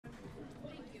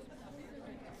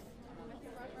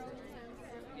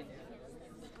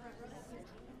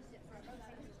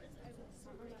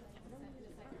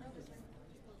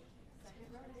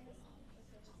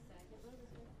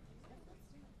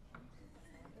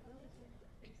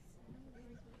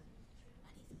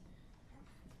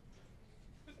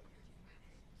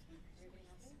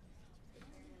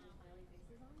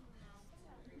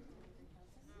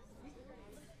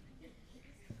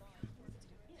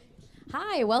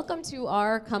Hi, welcome to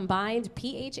our combined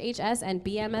PHHS and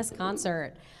BMS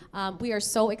concert. We are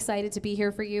so excited to be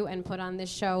here for you and put on this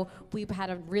show. We had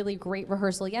a really great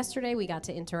rehearsal yesterday. We got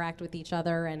to interact with each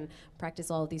other and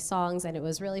practice all of these songs, and it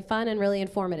was really fun and really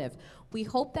informative. We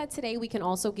hope that today we can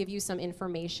also give you some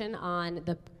information on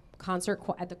the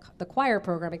the choir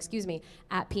program, at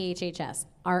PHHS.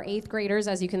 Our 8th graders,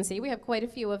 as you can see, we have quite a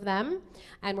few of them,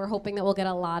 and we're hoping that we'll get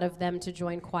a lot of them to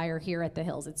join choir here at the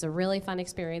Hills. It's a really fun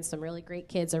experience, some really great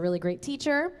kids, a really great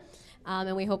teacher,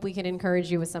 and we hope we can encourage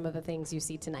you with some of the things you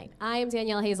see tonight. I am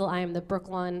Danielle Hazel. I am the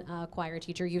Brooklawn choir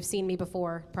teacher. You've seen me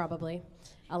before, probably.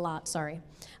 A lot, sorry.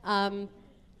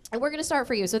 And we're going to start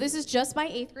for you. So this is just my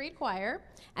 8th grade choir.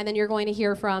 And then you're going to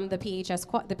hear from the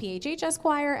PHHS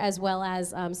choir, as well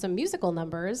as some musical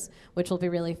numbers, which will be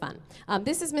really fun.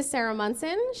 This is Miss Sarah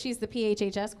Munson. She's the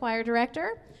PHHS choir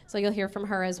director, so you'll hear from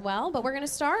her as well. But we're going to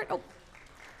start. Oh.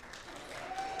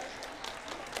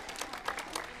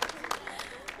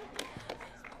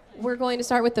 We're going to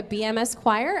start with the BMS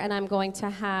choir, and I'm going to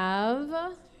have...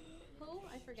 Who?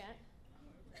 I forget.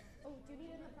 Oh, do you need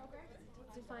it in the program?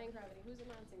 Defying Gravity. Who's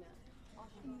announcing that?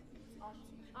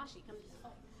 Ashi, come. Oh,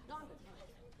 no, I'm good.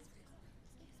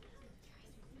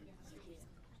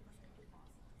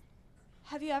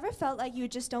 Have you ever felt like you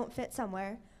just don't fit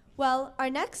somewhere? Well, our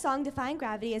next song, Defying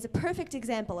Gravity, is a perfect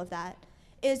example of that.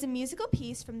 It is a musical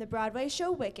piece from the Broadway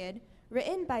show Wicked,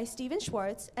 written by Stephen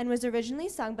Schwartz, and was originally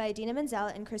sung by Idina Menzel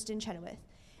and Kristen Chenoweth.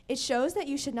 It shows that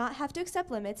you should not have to accept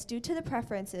limits due to the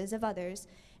preferences of others,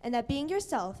 and that being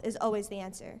yourself is always the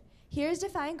answer. Here's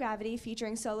Defying Gravity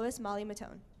featuring soloist Molly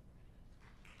Matone.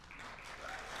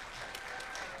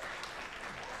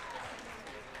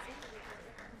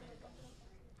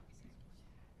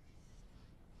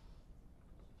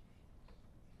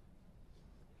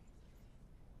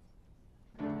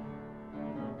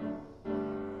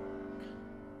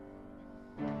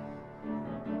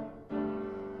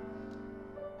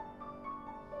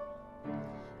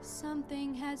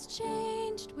 Something has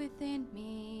changed within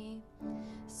me.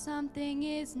 Something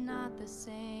is not the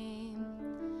same.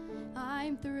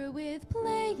 I'm through with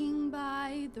playing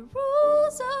by the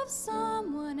rules of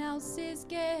someone else's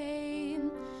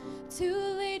game. Too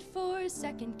late for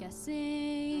second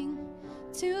guessing.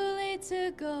 Too late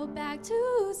to go back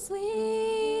to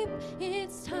sleep.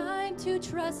 It's time to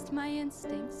trust my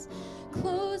instincts.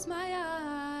 Close my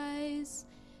eyes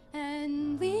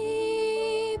and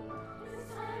leap.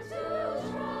 To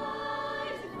try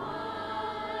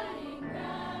defying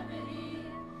gravity.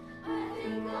 I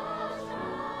think I'll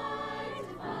try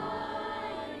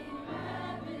defying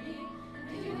gravity.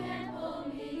 You can't pull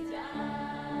me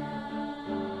down.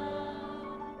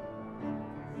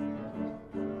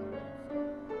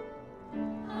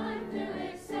 I'm through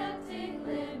accepting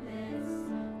limits,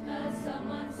 'cause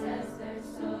someone says they're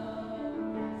so.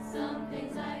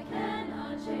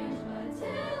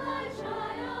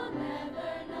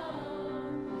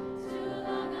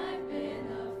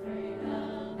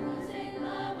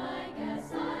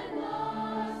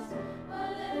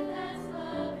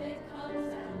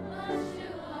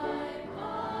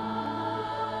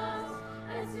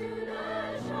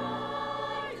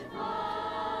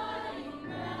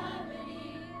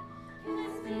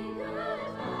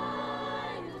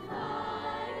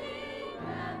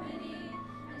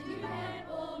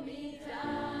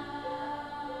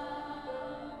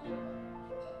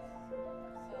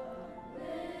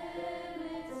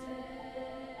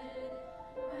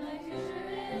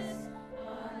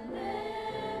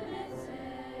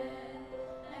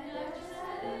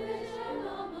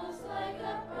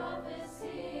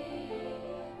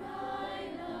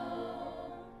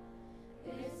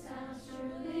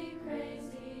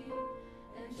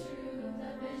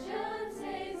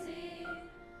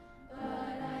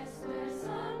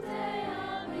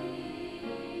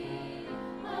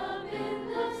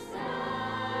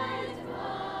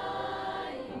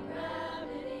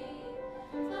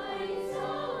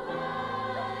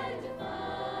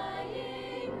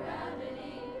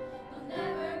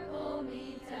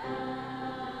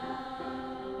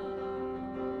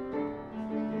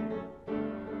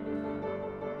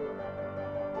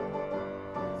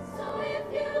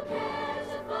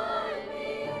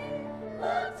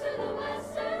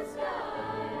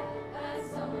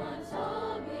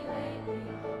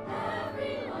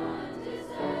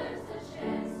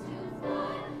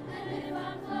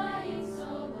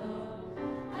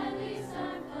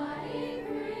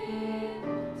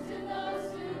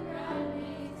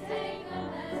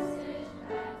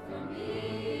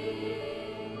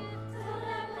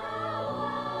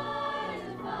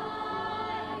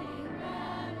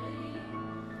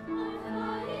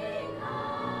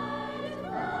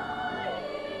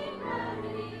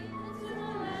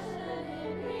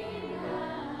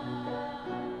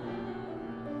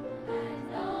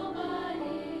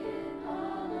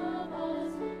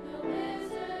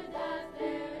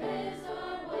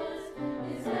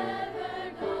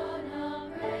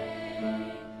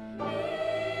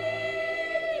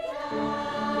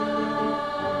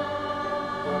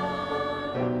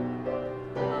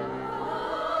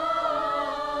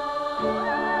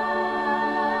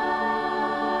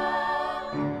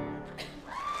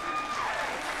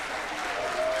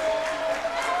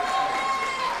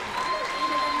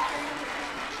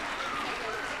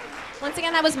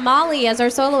 again, that was Molly as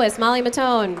our soloist, Molly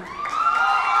Matone.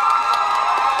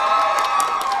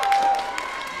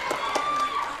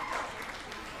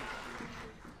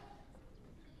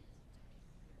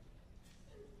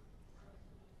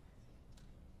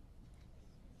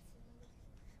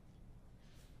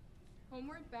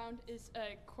 Homeward Bound is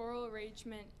a choral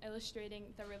arrangement illustrating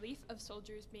the relief of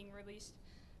soldiers being released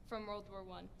from World War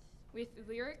I. With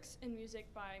lyrics and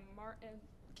music by Martin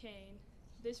Kane,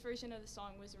 this version of the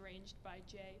song was arranged by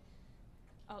Jay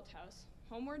Althouse.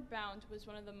 Homeward Bound was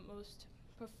one of the most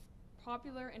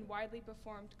popular and widely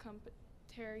performed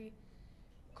contemporary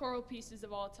choral pieces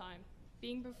of all time,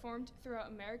 being performed throughout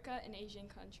America and Asian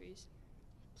countries.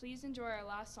 Please enjoy our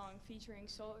last song featuring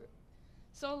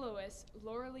soloists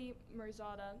Lauralee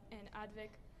Mirzada and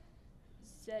Advik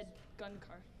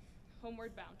Zedgunkar,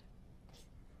 Homeward Bound.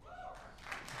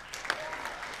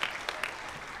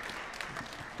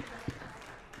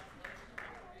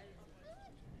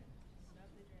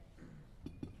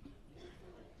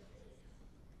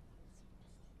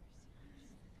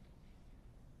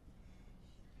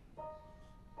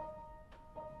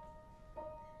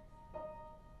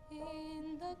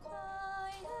 In the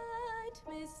quiet,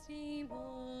 misty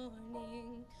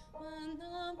morning, when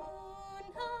the moon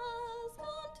has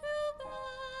gone to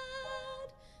bed,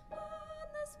 when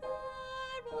the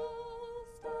sparrows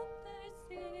stop their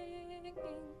singing,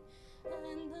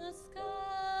 and the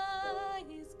sky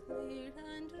is clear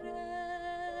and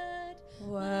red,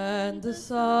 when the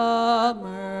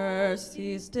summer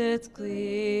ceased its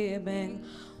gleaming,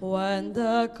 when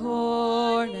the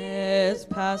corn is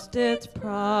past its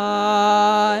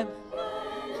prime,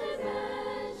 when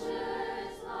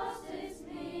adventure's lost its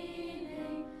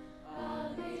meaning,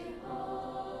 I'll be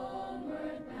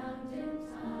homeward bound in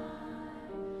time.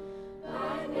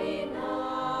 Bind me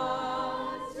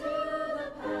not to the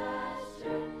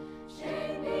pasture,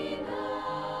 chain me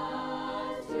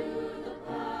not to the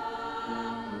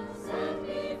plow. Set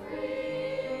me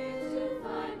free to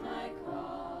find my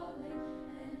calling,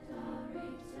 and I'll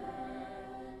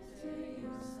return to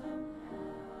you somehow.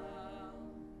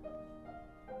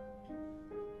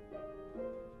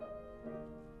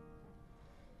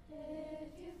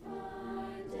 If you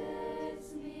find it's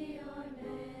me you're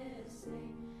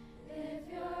missing, if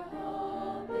you're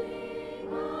hoping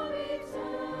I'll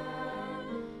return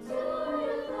to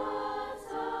your thoughts,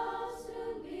 I'll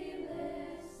soon be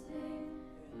listening.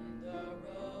 in the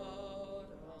road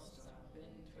I'll stop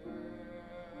and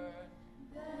turn.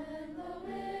 Then the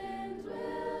wind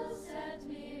will set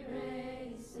me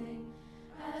racing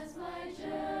as my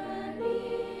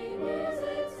journey nears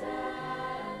its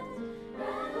end,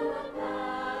 and the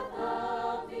path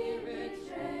I'll be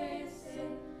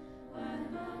retracing when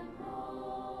I'm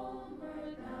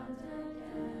homeward bound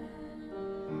again.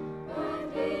 Bind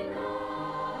me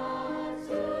not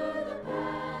to the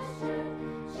pasture,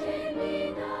 chain me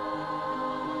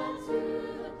not to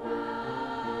the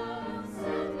plow.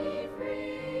 Set me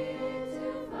free to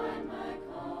find my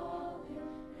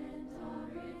calling, and I'll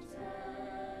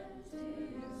return to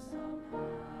you somehow.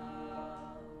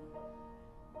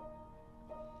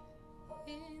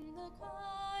 In the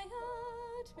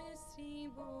quiet, misty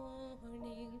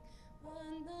morning,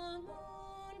 when the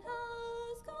moon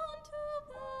has gone to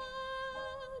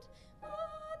bed,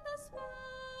 when the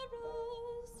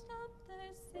sparrows stop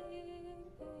their singing,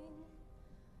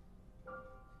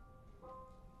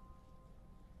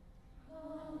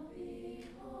 I'll be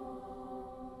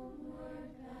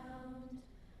homeward bound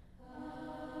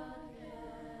again.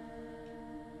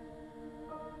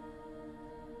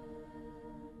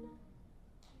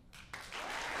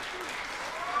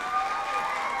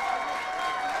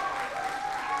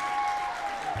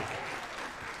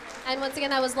 And once again,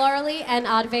 that was Lauralee and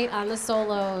Advait on the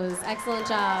solos. Excellent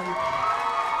job.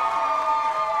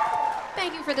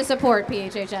 Thank you for the support,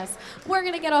 PHHS. We're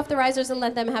going to get off the risers and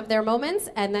let them have their moments,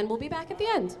 and then we'll be back at the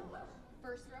end.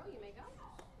 First row, you may go.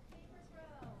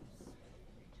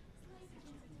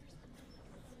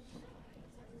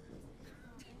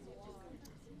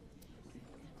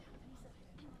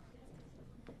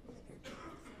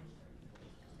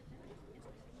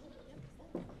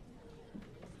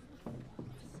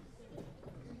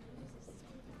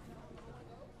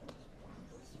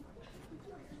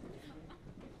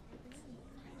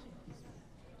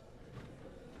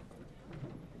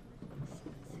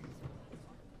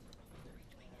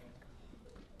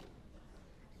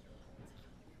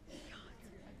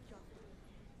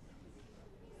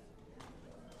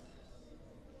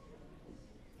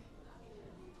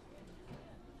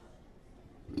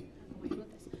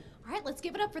 All right, let's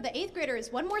give it up for the 8th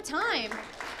graders one more time.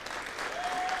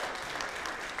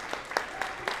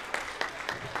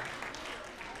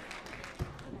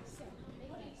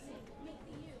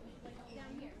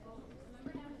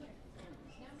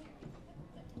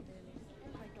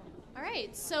 All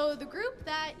right, so the group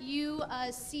that you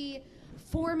see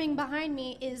forming behind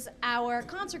me is our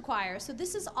concert choir. So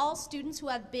this is all students who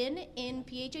have been in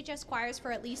PHHS choirs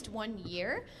for at least 1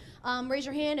 year. Raise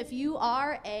your hand if you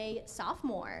are a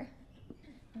sophomore.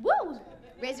 Woo!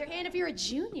 Raise your hand if you're a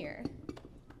junior.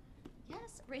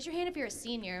 Yes, raise your hand if you're a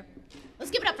senior.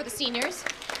 Let's give it up for the seniors.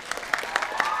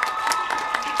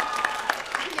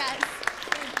 Yes.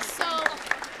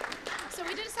 So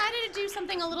we decided to do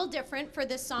something a little different for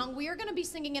this song. We are going to be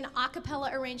singing an a cappella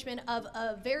arrangement of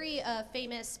a very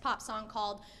famous pop song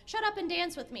called Shut Up and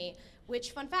Dance With Me,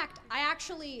 which, fun fact, I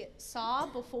actually saw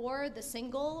before the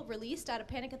single released at a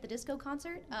Panic at the Disco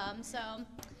concert. So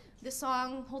this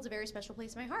song holds a very special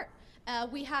place in my heart.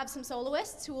 We have some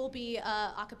soloists who will be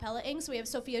a cappella-ing. So we have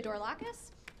Sophia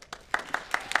Dorlakis,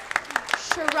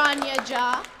 Sharanya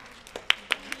Jha,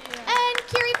 and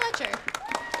Kiri Fletcher.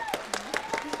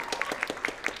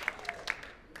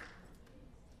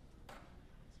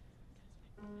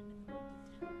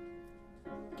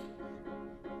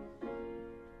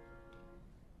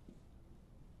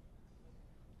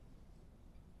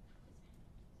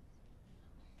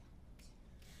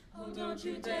 Oh, don't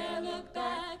you dare look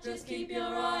back, just keep your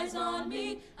eyes on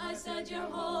me. I said you're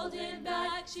holding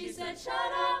back, she said shut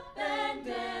up and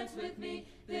dance with me.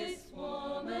 This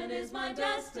woman is my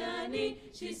destiny.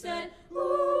 She said,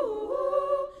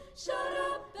 ooh, shut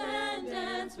up and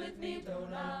dance with me. Don't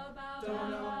know,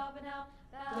 don't know,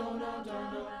 don't know,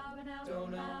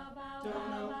 don't know.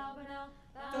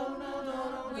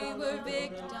 We were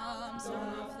victims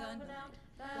of the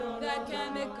night, that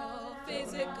chemical,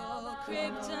 physical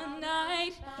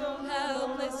kryptonite,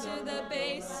 helpless to the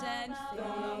base and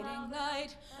fading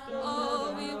light.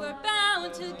 Oh, we were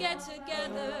bound to get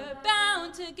together,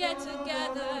 bound to get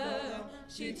together.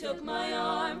 She took my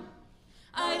arm,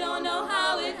 I don't know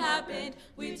how it happened.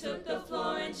 We took the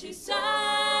floor and she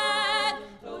said,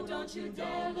 oh, don't you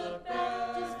dare look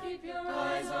back, just keep your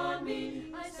eyes on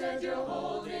me. I said you're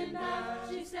holding back,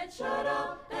 she said shut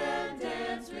up and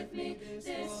dance with me.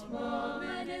 This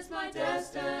moment is my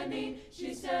destiny.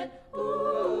 She said,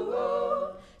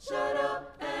 ooh, shut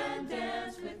up and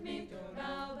dance with me.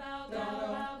 Bow, bow, bow,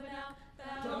 bow,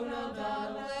 bow, bow,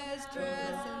 bow. Let's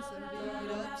dress in some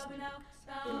beat-ups.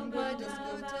 In my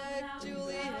discotheque,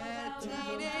 Julie had a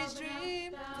teenage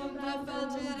dream. I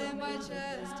felt it in my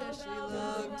chest as she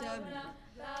looked at me.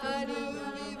 I knew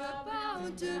we were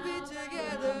bound to be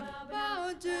together,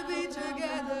 bound to be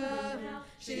together.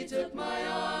 She took my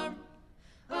arm,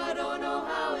 I don't know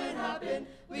how it happened.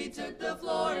 We took the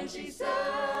floor and she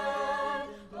said,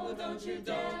 oh, don't you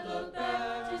dare look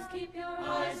back, just keep your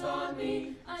eyes on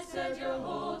me. I said you're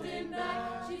holding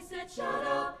back, she said shut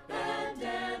up and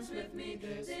dance with me.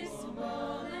 This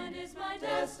moment is my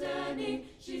destiny.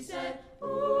 She said,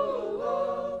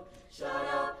 ooh, shut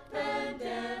up and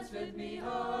dance with me.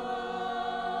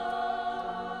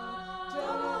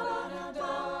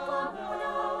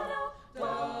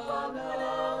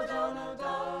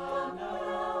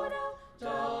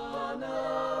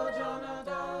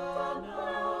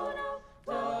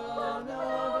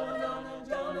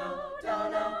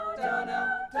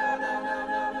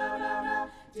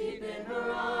 Deep in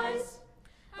her eyes,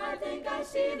 I think I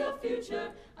see the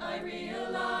future. I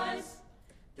realize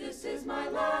this is my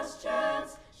last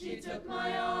chance. She took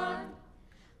my arm,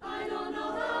 I don't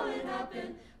know how it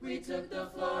happened. We took the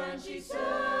floor and she said,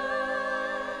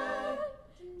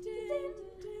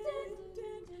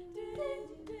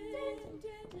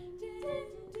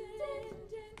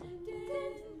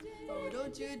 oh,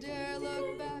 don't you dare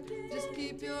look back, just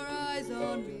keep your eyes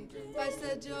on me. I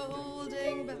said you're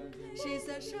holding back, she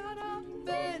said shut up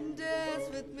and dance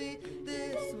with me.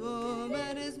 This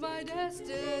woman is my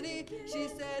destiny. She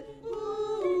said,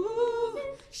 ooh,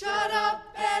 shut up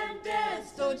and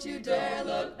dance. Don't you dare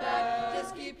look back,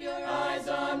 just keep your eyes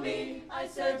on me. I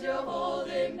said you're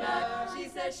holding back, she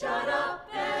said shut up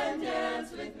and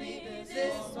dance with me.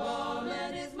 This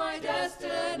woman is my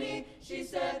destiny. She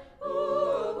said,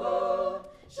 ooh,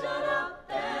 shut up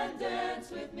and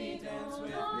dance with me. Dance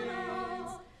with me,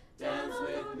 dance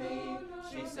with me.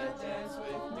 She said dance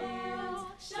with me.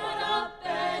 shut up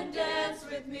and dance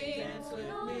with me. Dance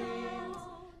with me,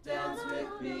 dance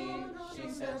with me. She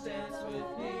said dance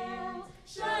with me.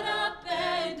 Shut up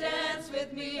and dance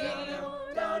with me.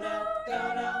 Down, down, down,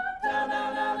 down, down, down, down,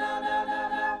 down, down,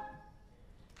 down, down.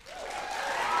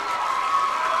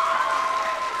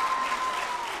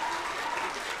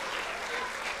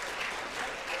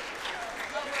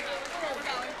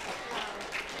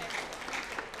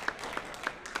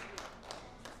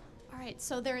 All right,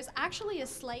 so there is actually a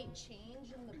slight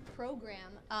change in the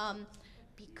program.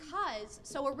 because,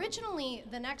 so originally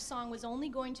the next song was only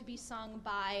going to be sung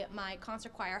by my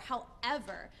concert choir.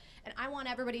 However, and I want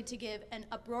everybody to give an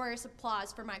uproarious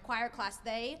applause for my choir class.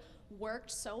 They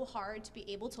worked so hard to be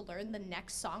able to learn the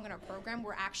next song in our program.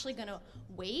 We're actually gonna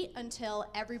wait until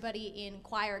everybody in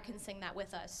choir can sing that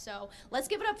with us. So let's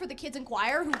give it up for the kids in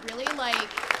choir who really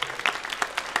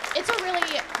it's a really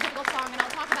difficult song, and I'll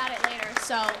talk about it later.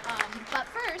 So, but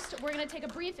first, we're gonna take a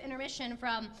brief intermission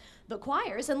from the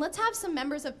choirs, and let's have some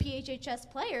members of PHHS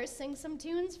players sing some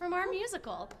tunes from our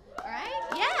musical. All right?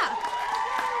 Yeah.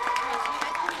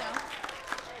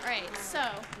 All right, so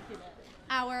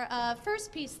our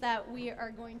first piece that we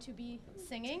are going to be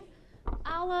singing,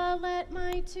 I'll let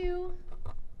my two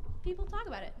people talk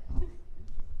about it.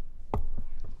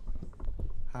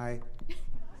 Hi.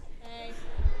 Hey.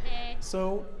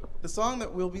 So, the song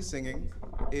that we'll be singing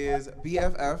is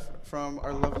BFF from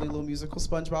our lovely little musical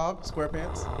SpongeBob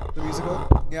SquarePants, the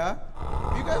musical. Yeah?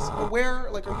 Are you guys aware,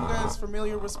 are you guys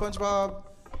familiar with SpongeBob?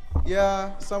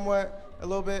 Yeah, somewhat, a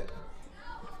little bit?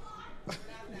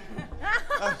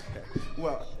 Okay,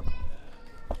 well,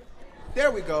 there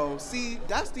we go. See,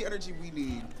 that's the energy we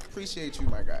need. Appreciate you,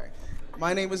 my guy.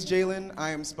 My name is Jalen.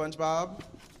 I am SpongeBob.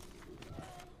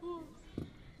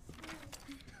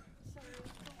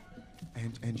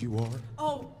 And you are?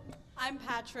 Oh, I'm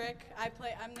Patrick. I'm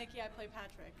Nikki. I play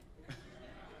Patrick.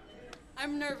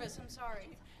 I'm nervous. I'm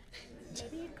sorry.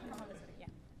 Maybe come on, yeah.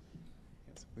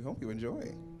 Yes, we hope you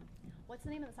enjoy. What's the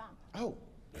name of the song? Oh.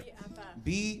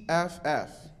 BFF.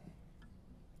 BFF.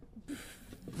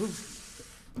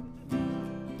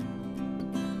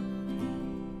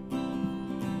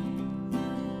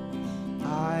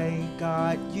 I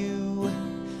got you,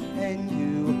 and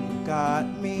you got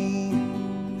me.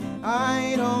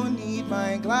 I don't need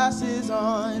my glasses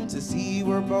on to see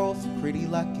we're both pretty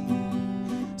lucky.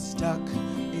 Stuck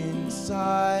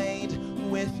inside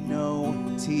with no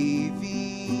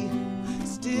TV.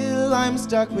 Still I'm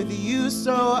stuck with you,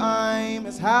 so I'm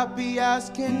as happy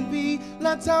as can be.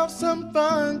 Let's have some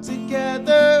fun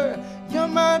together. You're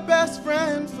my best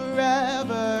friend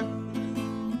forever.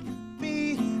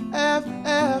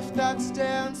 BFF, that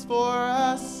stands for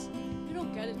us. You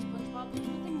don't get it, SpongeBob. There's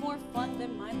nothing more fun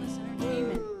than mindless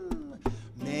entertainment.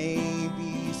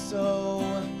 Maybe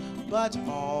so, but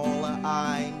all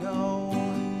I know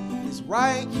is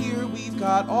right here we've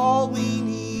got all we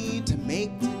need to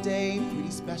make today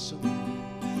pretty special.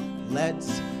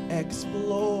 Let's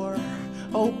explore,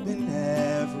 open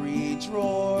every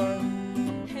drawer.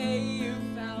 Hey, you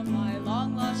found my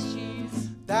long lost cheese.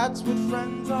 That's what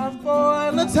friends are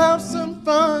for. Let's have some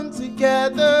fun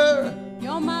together.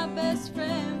 You're my best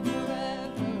friend forever.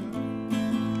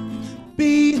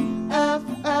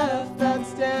 BFF, that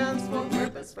stands for we're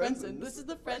best friends and this is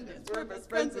the friend is. We're best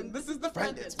friends and this is the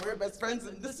friend is. We're best friends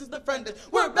and this is the friend is.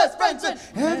 We're best friends and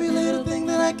every little thing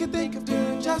that I can think of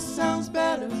doing just sounds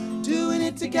better doing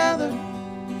it together.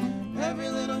 Every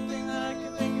little thing that I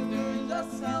can think of doing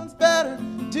just sounds better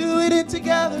doing it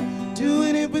together,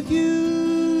 doing it with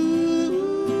you.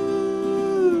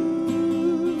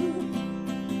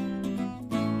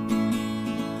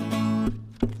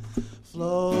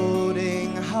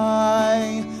 Floating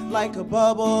high like a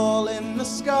bubble in the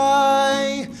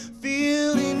sky,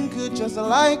 feeling good just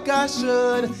like I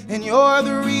should, and you're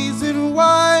the reason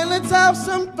why. Let's have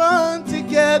some fun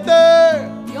together.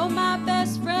 You're my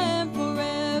best friend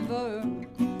forever.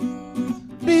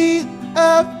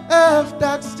 BFF,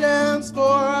 that stands for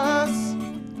us.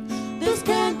 This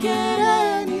can't get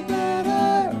any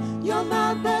better. You're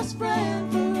my best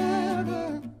friend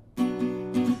forever.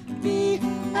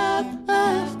 BFF,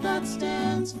 that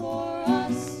stands for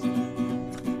us.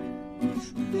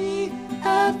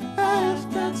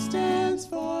 BFF, that stands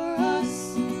for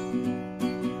us.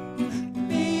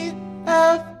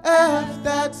 BFF,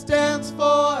 that stands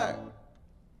for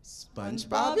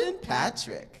SpongeBob and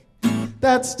Patrick.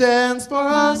 That stands for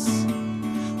us.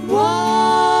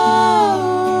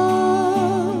 Whoa.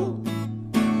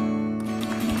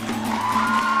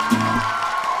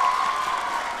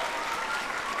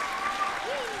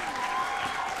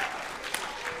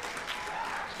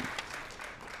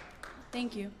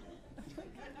 Thank you.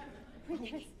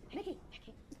 Nikki,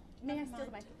 may I steal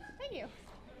the mic? Thank you.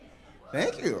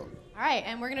 Thank you. All right,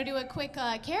 and we're gonna do a quick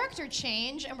character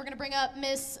change, and we're gonna bring up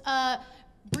Miss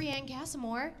Brienne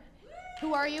Casimore.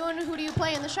 Who are you, and who do you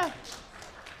play in the show?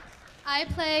 I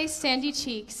play Sandy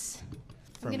Cheeks.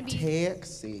 From gonna be-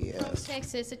 Texas.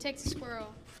 Texas, a Texas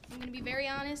squirrel. I'm gonna be very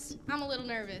honest. I'm a little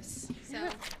nervous. So.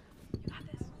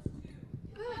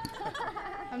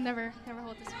 I've never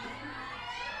hold this before.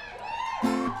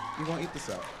 You won't eat this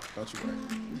up, don't you worry.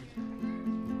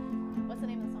 What's the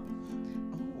name of the song?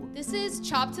 Oh, This is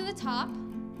Chop to the Top.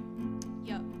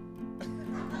 Yup.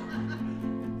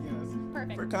 Yes.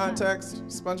 Perfect. For context,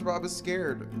 SpongeBob is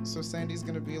scared, so Sandy's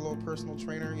gonna be a little personal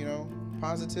trainer, you know,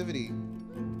 positivity.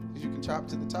 'Cause you can chop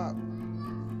to the top.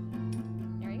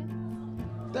 There you go.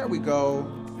 There we go.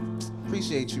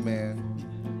 Appreciate you,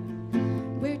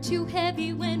 man. We're too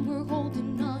heavy when we're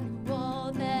holding on to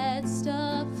all that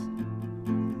stuff.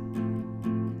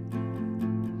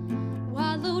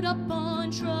 Why load up on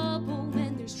trouble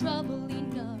when there's trouble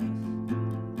enough?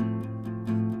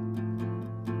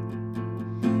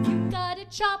 You gotta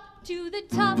chop to the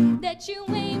top that you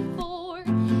aim for.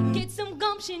 Get some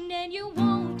gumption and you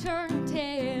won't turn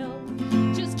tail.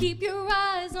 Just keep your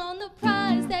eyes on the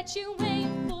prize that you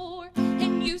aim for,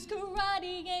 and use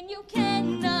karate and you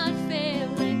cannot fail.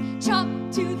 And chop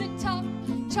to the top,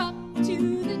 chop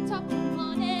to the top. Come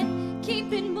on and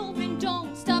keep it moving,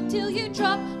 don't stop till you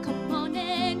drop. Come on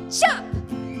and chop.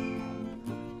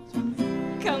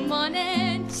 Come on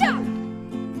and chop.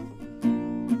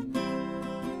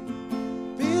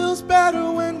 Feels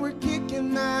better when we're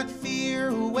kicking that fear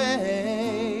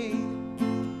away.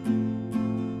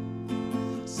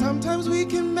 Sometimes we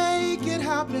can make it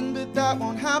happen, but that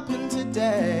won't happen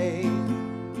today.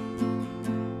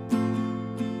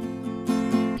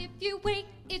 If you wait,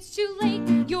 it's too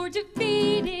late, you're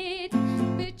defeated.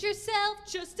 Put yourself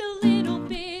just a little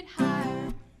bit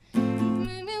higher.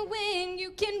 When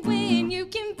you can win, you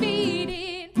can beat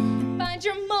it. Find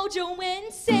your mojo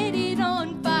and set it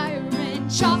on fire. And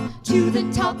chop to the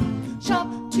top, chop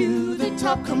to the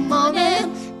top. Come on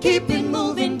and keep it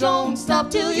moving, don't stop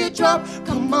till you drop.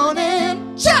 Come on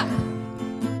and chop.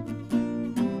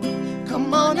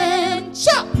 Come on and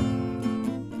chop.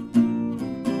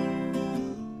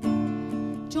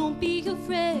 Don't be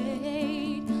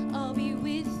afraid, I'll be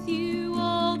with you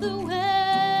all the way.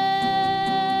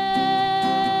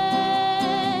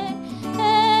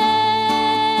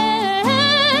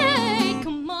 Hey,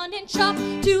 come on and chop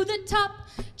to the top,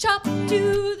 chop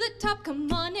to the top.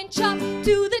 Come on and chop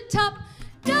to the top.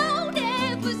 Don't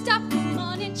ever stop. Come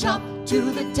on and chop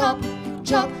To the top,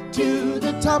 chop to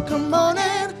the top. Come on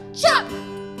and chop.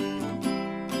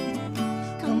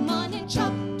 Come on and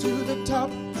chop. To the top,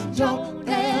 don't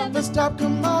ever stop.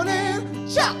 Come on and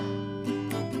chop.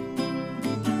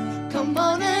 Come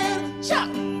on and chop.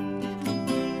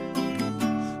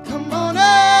 Come on and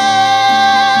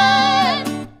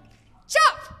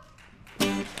Chop!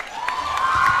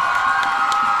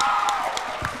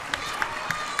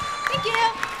 Thank you.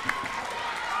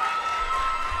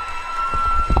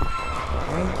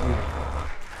 Thank you.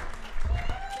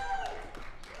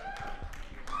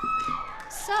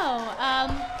 So,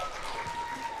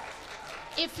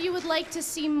 if you would like to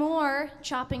see more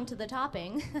chopping to the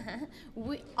topping,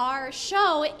 our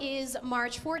show is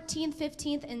March 14th,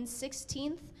 15th, and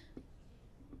 16th.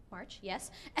 March,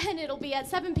 yes. And it'll be at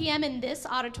 7 p.m. in this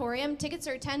auditorium. Tickets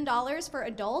are $10 for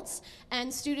adults,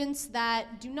 and students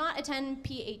that do not attend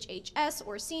PHHS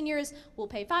or seniors will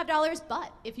pay $5.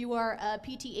 But if you are a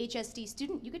PTHSD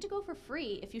student, you get to go for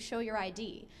free if you show your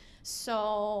ID.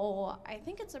 So I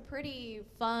think it's a pretty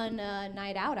fun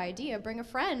night out idea. Bring a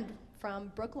friend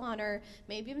from Brookline or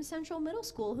maybe even Central Middle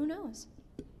School, who knows?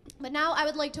 But now I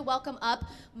would like to welcome up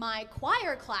my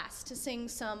choir class to sing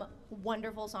some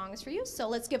wonderful songs for you. So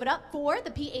let's give it up for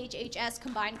the PHHS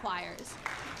Combined Choirs.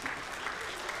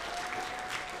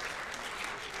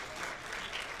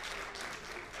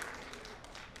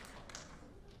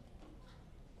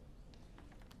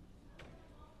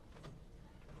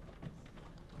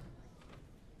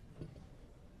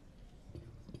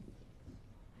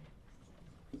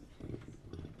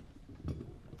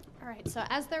 All right, so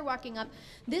as they're walking up,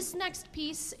 this next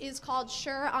piece is called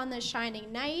Sure on the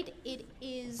Shining Night. It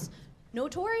is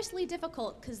notoriously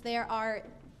difficult because there are,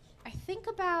 I think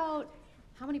about,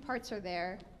 how many parts are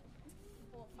there?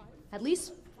 At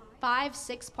least 5,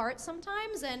 6 parts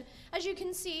sometimes. And as you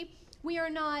can see, we are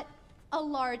not a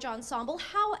large ensemble.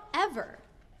 However,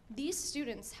 these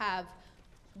students have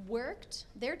worked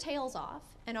their tails off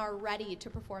and are ready to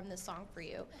perform this song for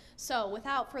you. So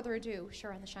without further ado,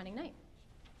 Sure on the Shining Night.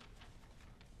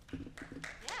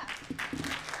 Yeah.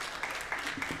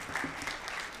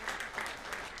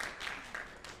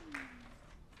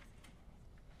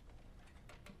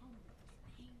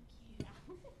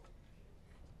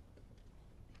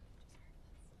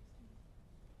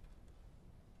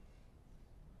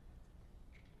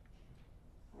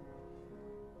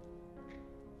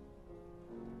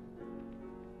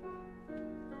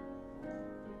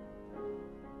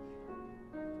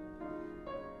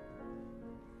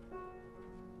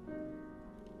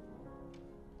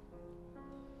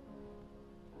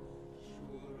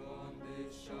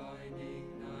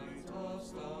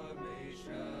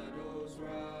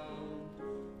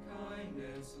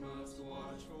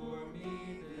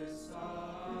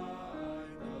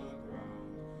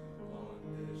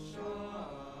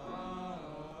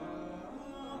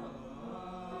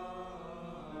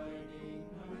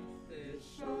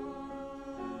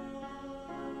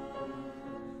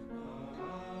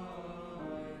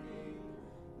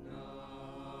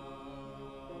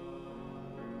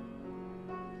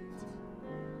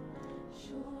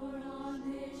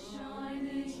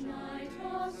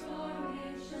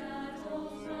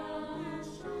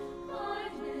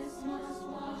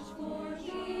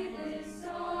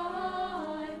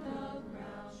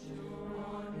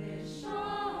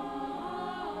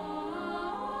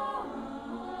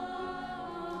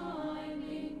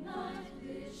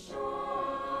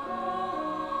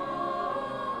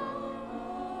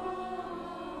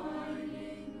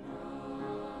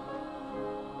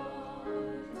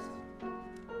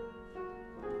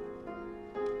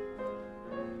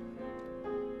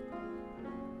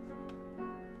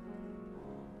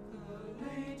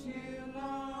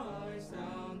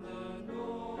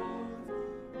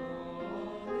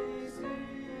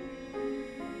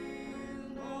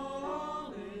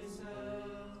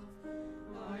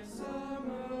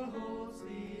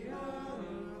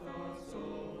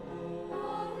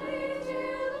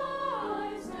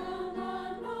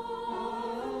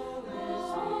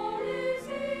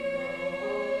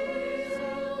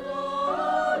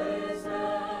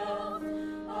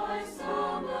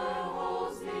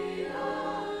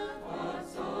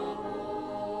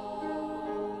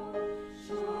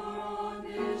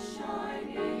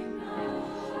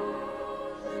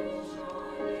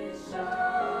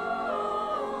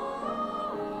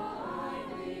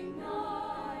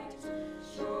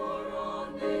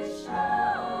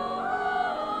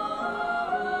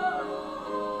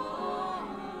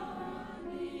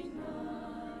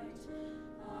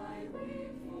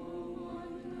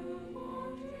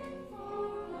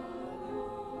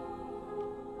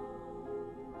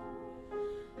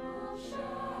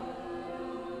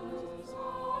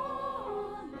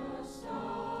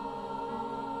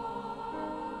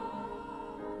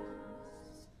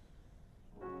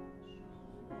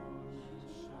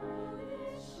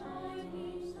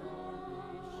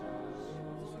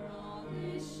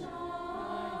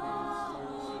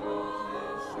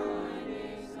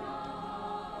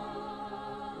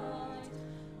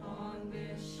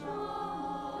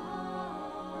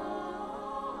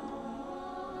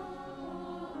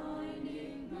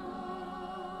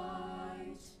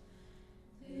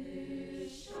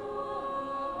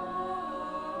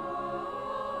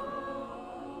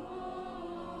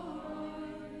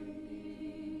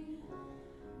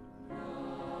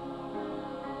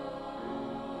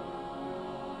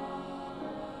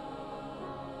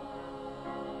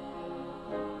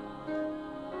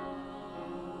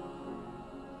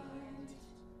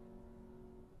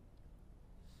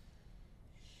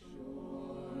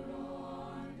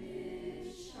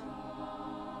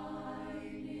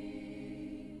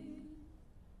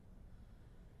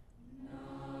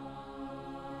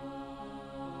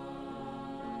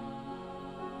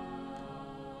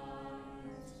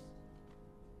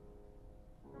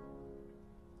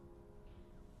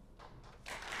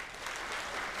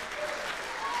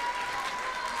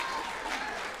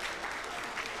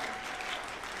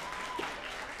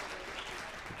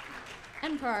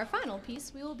 for our final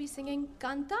piece, we will be singing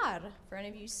Cantar. For any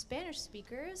of you Spanish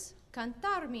speakers,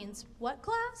 cantar means what,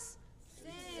 class?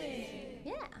 Sing.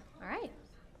 Yeah, all right.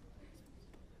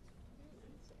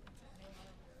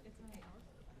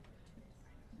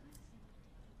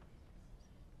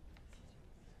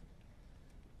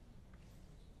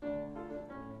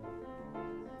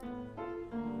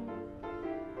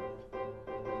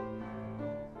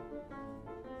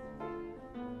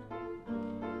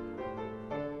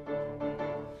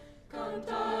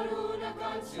 Cantar una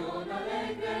canción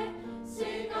alegre,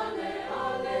 síngale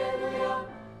aleluya.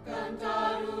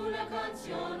 Cantar una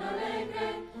canción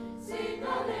alegre,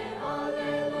 síngale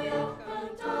aleluya.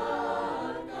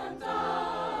 Cantar,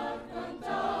 cantar,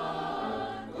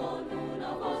 cantar, con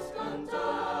una voz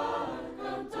cantar,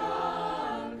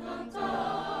 cantar,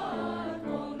 cantar,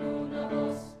 con una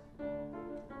voz.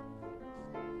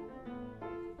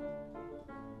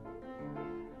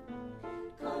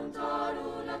 Cantar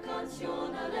una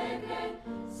canción alegre,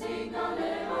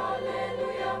 síngale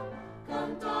aleluya.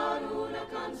 Cantar una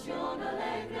canción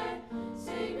alegre,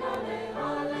 síngale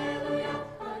aleluya.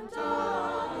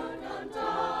 Cantar,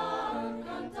 cantar,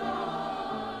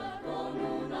 cantar, con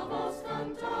una voz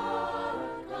cantar,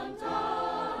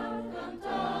 cantar,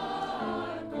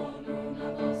 cantar, con una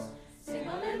voz. Sing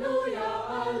aleluya,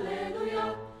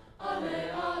 aleluya,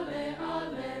 ale, ale,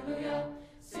 aleluya.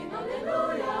 Sing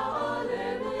aleluya,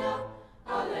 aleluya,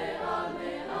 ale,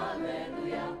 ale,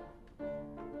 aleluya.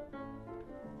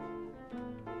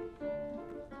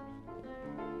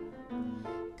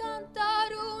 Cantar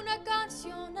una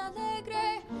canción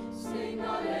alegre,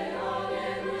 Síngale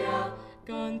aleluya,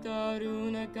 Cantar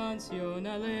una canción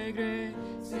alegre.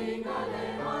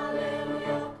 síngale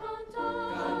aleluya.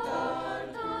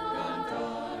 Cantar,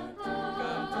 cantar,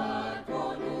 cantar,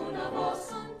 con una voz.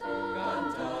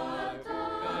 Cantar,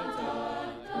 cantar,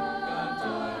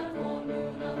 cantar, con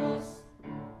una voz.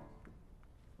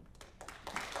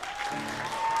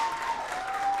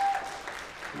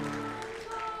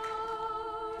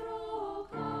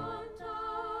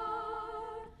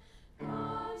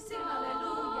 sing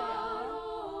aleluya,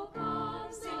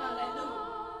 sing aleluya,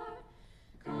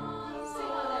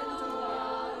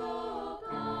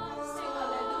 sing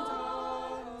aleluya,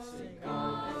 sing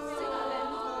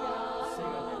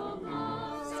aleluya,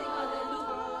 sing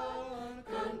aleluya.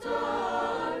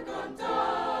 Cantar,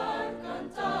 cantar,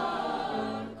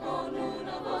 cantar, con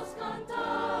una voz.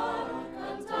 Cantar,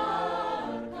 cantar,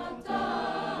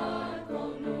 cantar,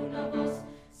 con una voz.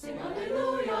 Sing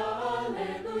aleluya,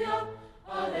 aleluya,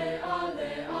 ale,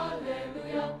 ale,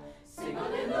 aleluya. Sing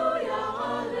aleluya,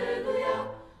 aleluya,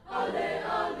 ale,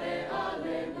 ale,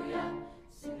 aleluya.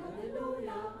 Sing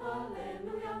aleluya,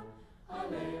 aleluya,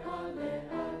 ale, ale,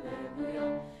 aleluya.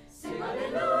 Sing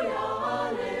aleluya,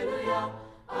 aleluya,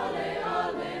 ale,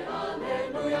 ale,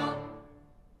 aleluya.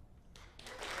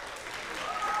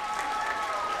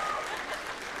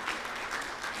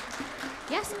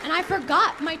 Yes, and I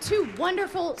forgot my two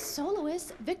wonderful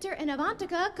soloists, Victor and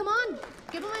Avantika. Come on,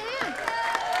 give them a hand.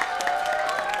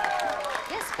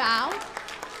 Yes, bow.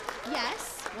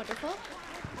 Yes, wonderful.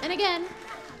 And again,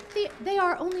 they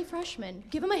are only freshmen.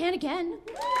 Give them a hand again.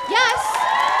 Yes.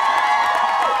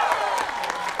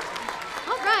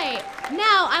 All right,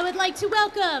 now I would like to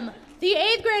welcome the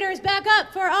 8th graders back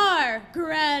up for our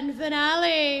grand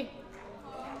finale.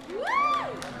 Woo!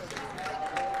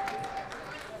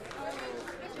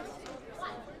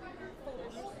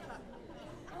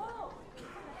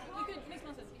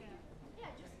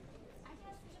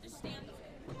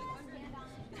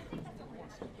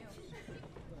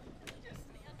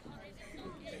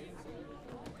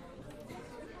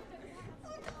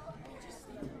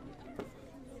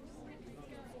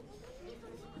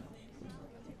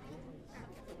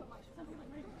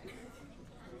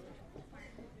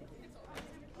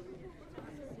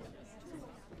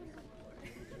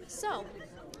 So,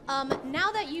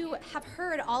 now that you have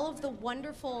heard all of the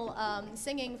wonderful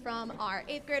singing from our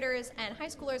 8th graders and high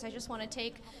schoolers, I just want to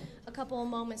take a couple of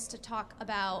moments to talk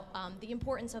about the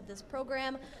importance of this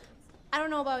program. I don't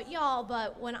know about y'all,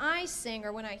 but when I sing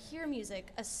or when I hear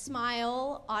music, a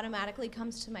smile automatically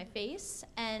comes to my face.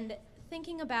 And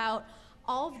thinking about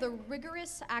all of the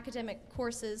rigorous academic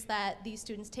courses that these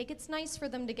students take, it's nice for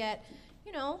them to get,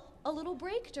 you know, a little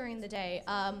break during the day.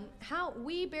 How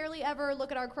we barely ever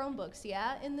look at our Chromebooks,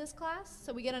 yeah, in this class,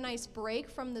 so we get a nice break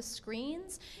from the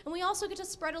screens, and we also get to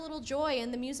spread a little joy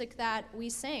in the music that we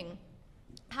sing.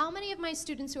 How many of my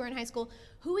students who are in high school,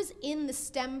 who is in the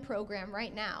STEM program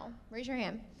right now? Raise your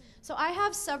hand. So I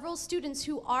have several students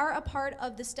who are a part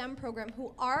of the STEM program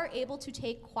who are able to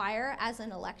take choir as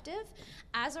an elective.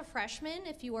 As a freshman,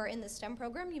 if you are in the STEM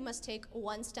program, you must take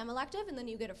one STEM elective and then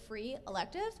you get a free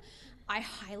elective. I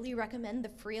highly recommend the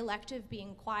free elective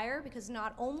being choir because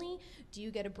not only do you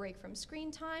get a break from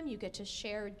screen time, you get to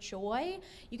share joy,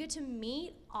 you get to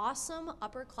meet awesome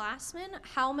upperclassmen.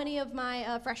 How many of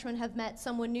my freshmen have met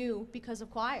someone new because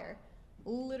of choir?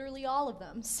 Literally all of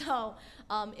them. So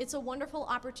it's a wonderful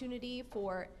opportunity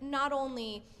for not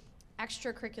only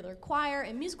extracurricular choir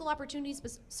and musical opportunities,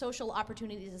 but social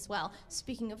opportunities as well.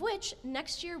 Speaking of which,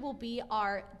 next year will be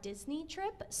our Disney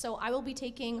trip. So I will be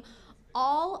taking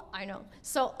all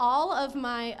of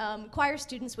my choir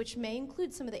students, which may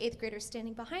include some of the 8th graders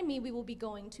standing behind me, we will be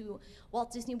going to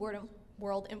Walt Disney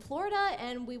World in Florida,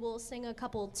 and we will sing a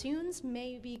couple tunes,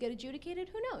 maybe get adjudicated,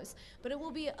 who knows. But it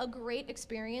will be a great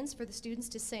experience for the students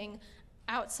to sing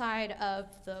outside of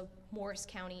the Morris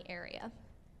County area.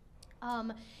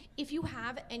 If you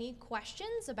have any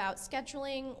questions about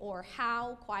scheduling or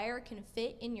how choir can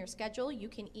fit in your schedule, you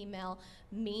can email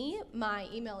me. My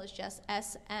email is just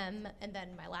sm and then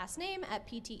my last name at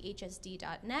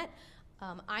pthsd.net.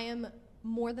 I am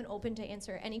more than open to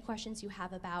answer any questions you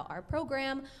have about our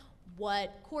program,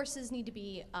 what courses need to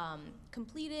be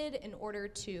completed in order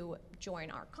to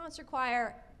join our concert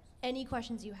choir. Any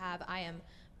questions you have, I am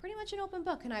pretty much an open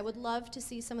book, and I would love to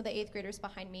see some of the 8th graders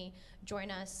behind me join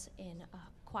us in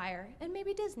choir and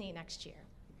maybe Disney next year.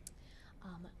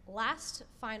 Last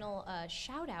final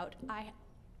shout out, I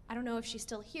don't know if she's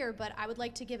still here, but I would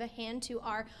like to give a hand to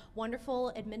our wonderful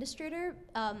administrator,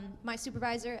 my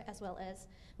supervisor, as well as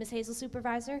Miss Hazel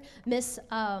supervisor, Miss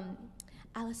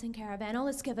Allison Caravano.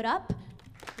 Let's give it up.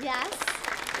 Yes.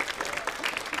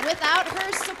 Without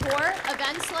her support,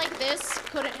 events like this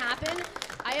couldn't happen.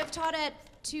 I have taught at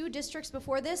 2 districts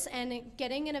before this, and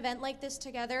getting an event like this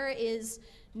together is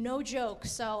no joke.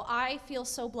 So I feel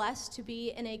so blessed to be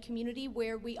in a community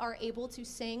where we are able to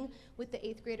sing with the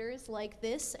 8th graders like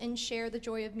this and share the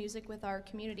joy of music with our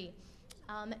community.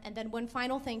 And then one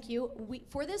final thank you.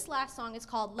 For this last song, it's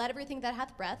called Let Everything That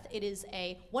Hath Breath. It is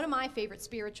one of my favorite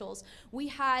spirituals. We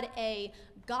had a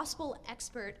gospel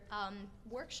expert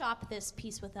workshop this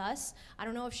piece with us. I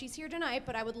don't know if she's here tonight,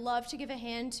 but I would love to give a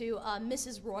hand to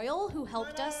Mrs. Royal, who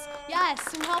helped us. Yes,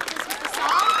 who helped us with the song.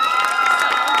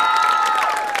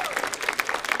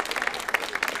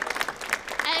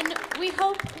 And we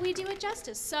hope we do it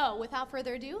justice. So without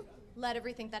further ado, let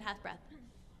everything that hath breath.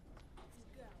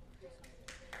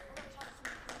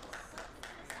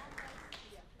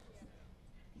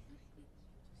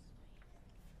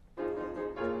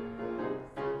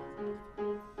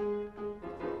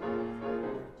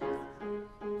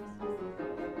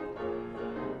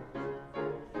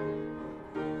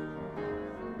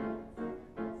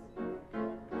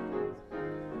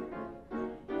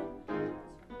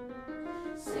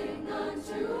 Sing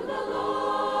unto the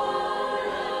Lord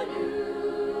a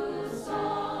new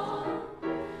song.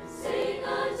 Sing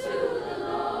unto the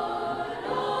Lord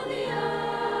all the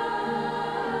earth.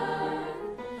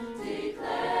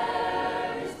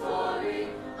 Declare his glory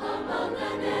among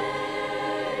the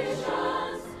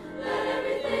nations. Let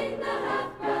everything that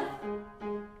hath breath,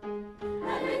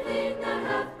 everything that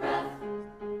hath breath,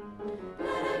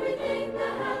 let everything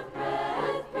that hath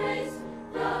breath praise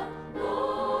the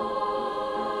Lord.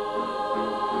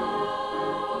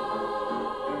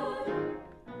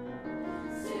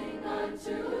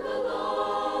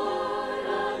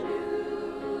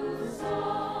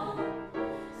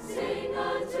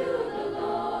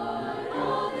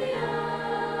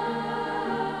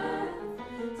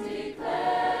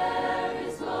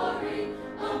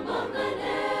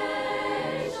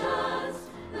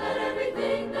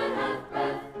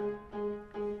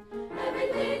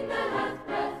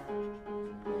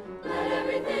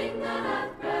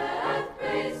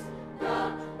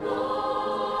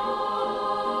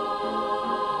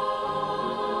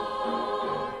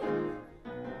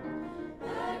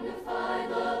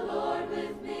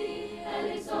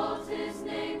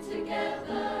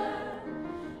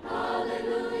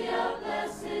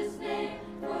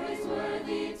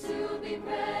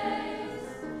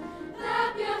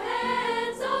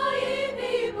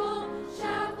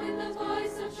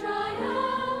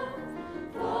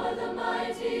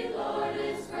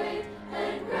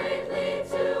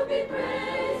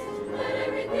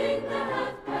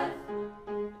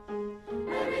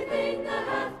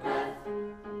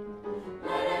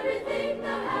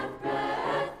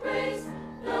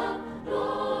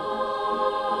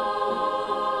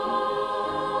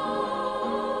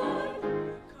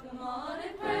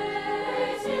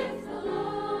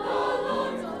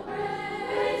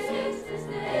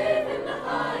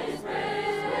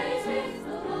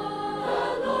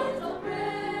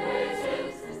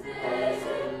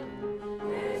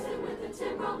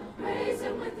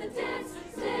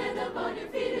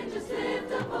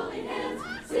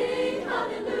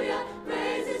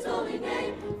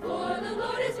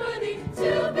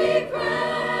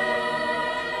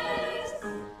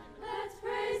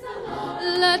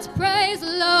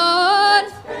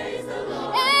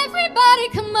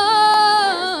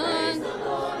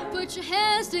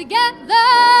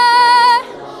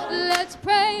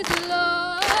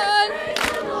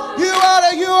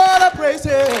 praise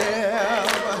Him.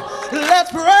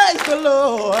 Let's praise the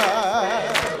Lord.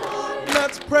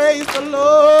 Let's praise the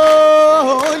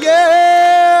Lord.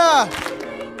 Yeah.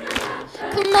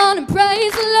 Come on and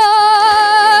praise the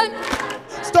Lord.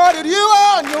 Started you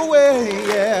on your way.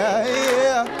 Yeah,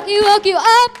 yeah. He woke you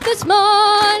up this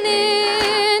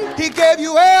morning. He gave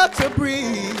you air to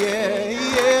breathe. Yeah,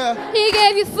 yeah. He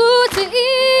gave you food to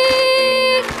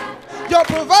eat. Your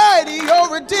provider, your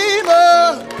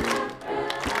redeemer.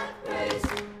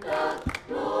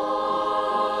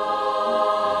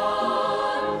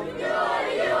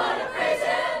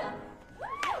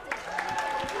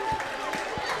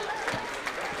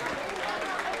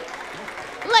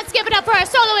 Let's give it up for our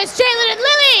soloists, Jalen and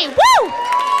Lily. Woo!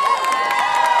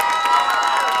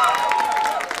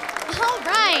 All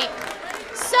right.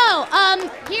 So,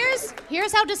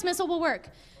 here's how dismissal will work.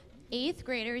 8th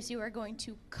graders, you are going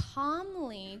to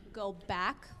calmly go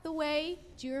back the way.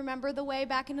 Do you remember the way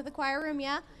back into the choir room?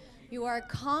 Yeah? You are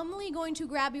calmly going to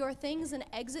grab your things and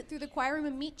exit through the choir room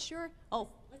and meet your... Oh.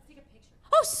 Let's take a picture.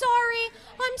 Oh, sorry.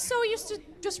 I'm so used to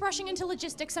just rushing into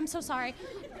logistics. I'm so sorry.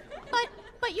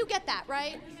 But you get that,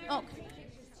 right? Oh.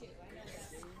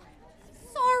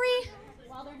 Sorry.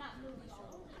 While they're not moving.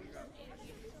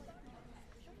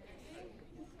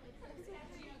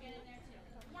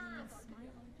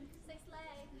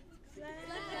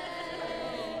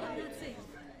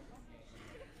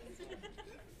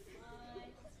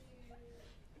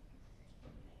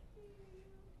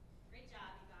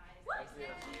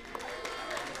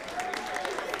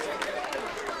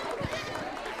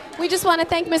 We just want to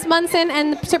thank Ms. Munson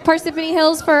and Parsippany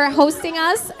Hills for hosting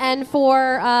us and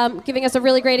for giving us a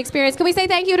really great experience. Can we say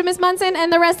thank you to Ms. Munson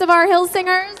and the rest of our Hills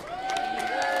singers?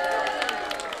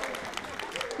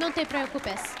 No te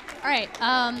preocupes. All right,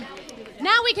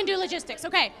 now we can do logistics.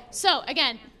 Okay, so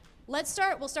again, we'll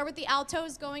start with the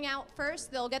altos going out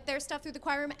first. They'll get their stuff through the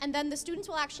choir room, and then the students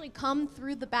will actually come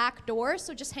through the back door,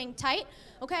 so just hang tight,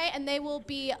 okay? And they will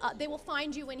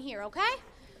find you in here, okay?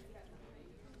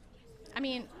 I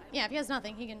mean, yeah, if he has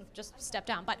nothing, he can just step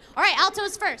down. But, all right,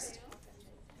 altos first.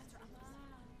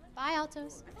 Bye,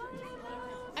 altos.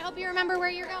 I hope you remember where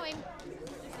you're going.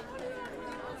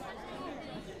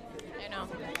 I know.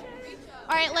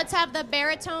 All right, let's have the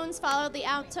baritones follow the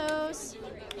altos.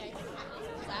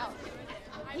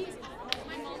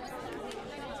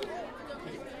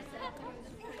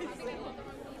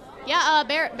 Yeah,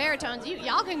 baritones,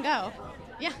 y'all can go.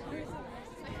 Yeah.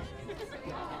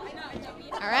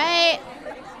 All right.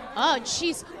 Oh,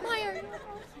 jeez. Meyer.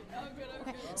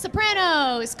 Okay.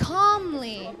 Sopranos,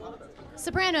 calmly.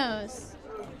 Sopranos.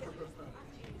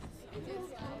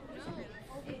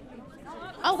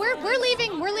 Oh, we're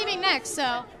leaving next,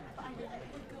 so.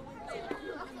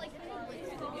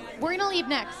 We're gonna leave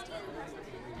next.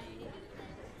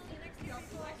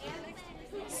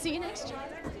 See you next year.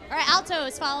 All right,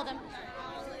 altos, follow them.